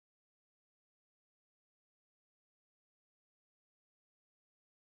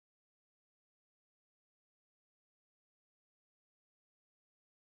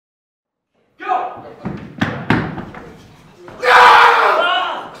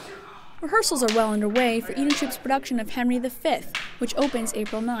Rehearsals are well underway for Eden Troupe's production of Henry V, which opens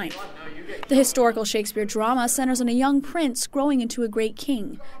April 9th. The historical Shakespeare drama centers on a young prince growing into a great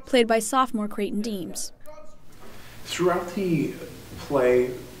king, played by Sophomore Creighton Deems. Throughout the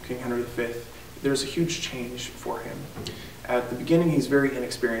play, King Henry V, there's a huge change for him. At the beginning, he's very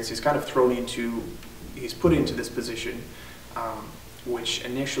inexperienced. He's kind of he's put into this position, which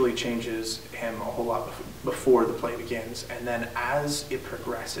initially changes him a whole lot before the play begins. And then as it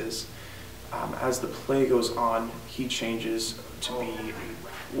progresses, as the play goes on, he changes to be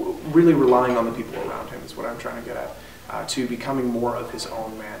really relying on the people around him, is what I'm trying to get at, to becoming more of his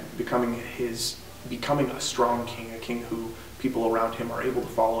own man, becoming a strong king, a king who people around him are able to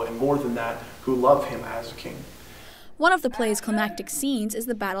follow, and more than that, who love him as a king. One of the play's climactic scenes is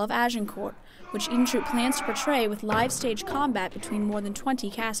the Battle of Agincourt, which Eden Troupe plans to portray with live stage combat between more than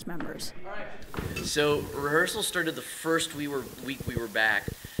 20 cast members. So rehearsal started the first week we were back.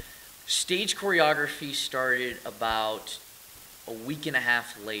 Stage choreography started about a week and a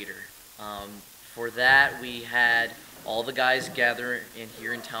half later. For that, we had all the guys gather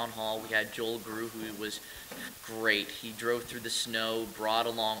here in Town Hall. We had Joel Grew, who was great. He drove through the snow, brought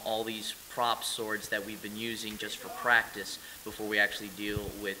along all these prop swords that we've been using just for practice before we actually deal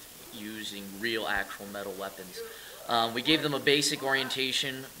with using real actual metal weapons. We gave them a basic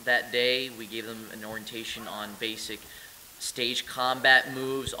orientation that day. We gave them an orientation on basic stage combat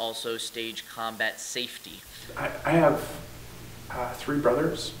moves, also stage combat safety. I have 3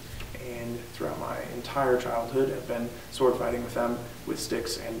 brothers, and throughout my entire childhood I've been sword fighting with them with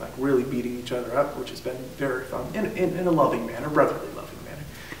sticks and like really beating each other up, which has been very fun in a loving manner, brotherly loving manner.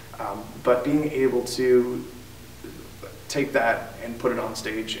 But being able to take that and put it on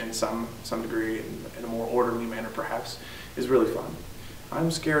stage in some degree in a more orderly manner perhaps is really fun.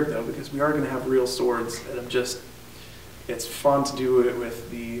 I'm scared though, because we are going to have real swords, and it's fun to do it with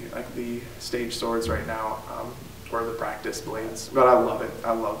the stage swords right now, or the practice blades, but I love it.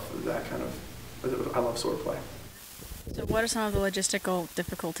 I love that I love sword play. So what are some of the logistical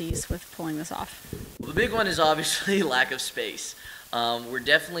difficulties with pulling this off? Well, the big one is obviously lack of space. We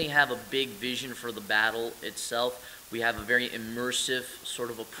definitely have a big vision for the battle itself. We have a very immersive sort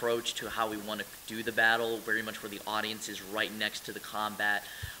of approach to how we want to do the battle, very much where the audience is right next to the combat.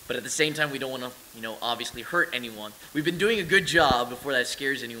 But at the same time, we don't want to, obviously hurt anyone. We've been doing a good job, before that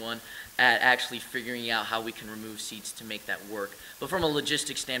scares anyone, at actually figuring out how we can remove seats to make that work. But from a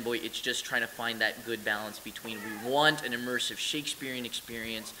logistics standpoint, it's just trying to find that good balance between we want an immersive Shakespearean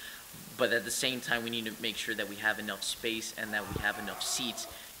experience, but at the same time, we need to make sure that we have enough space and that we have enough seats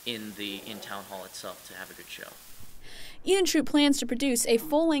in Town Hall itself to have a good show. Eden Troupe plans to produce a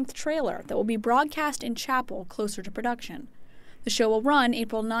full-length trailer that will be broadcast in chapel closer to production. The show will run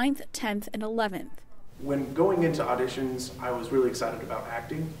April 9th, 10th, and 11th. When going into auditions, I was really excited about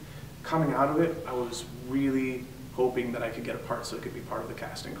acting. Coming out of it, I was really hoping that I could get a part so I could be part of the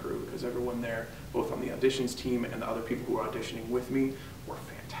cast and crew, because everyone there, both on the auditions team and the other people who were auditioning with me, were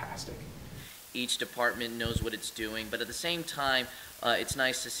fantastic. Each department knows what it's doing, but at the same time, it's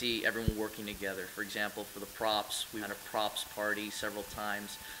nice to see everyone working together. For example, for the props, we had a props party several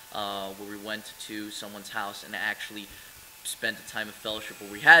times where we went to someone's house and actually spent a time of fellowship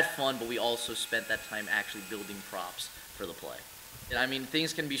where we had fun, but we also spent that time actually building props for the play. And I mean,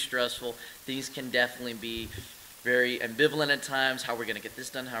 things can be stressful. Things can definitely be very ambivalent at times. How we're going to get this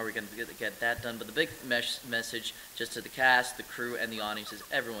done, how we're going to get that done. But the big message just to the cast, the crew, and the audience is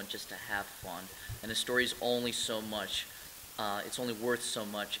everyone just to have fun. And the story is only so much, it's only worth so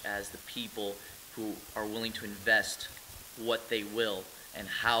much as the people who are willing to invest what they will and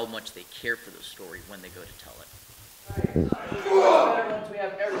how much they care for the story when they go to tell it. Once we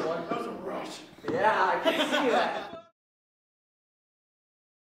have everyone. That was a rush. Yeah, I can see that.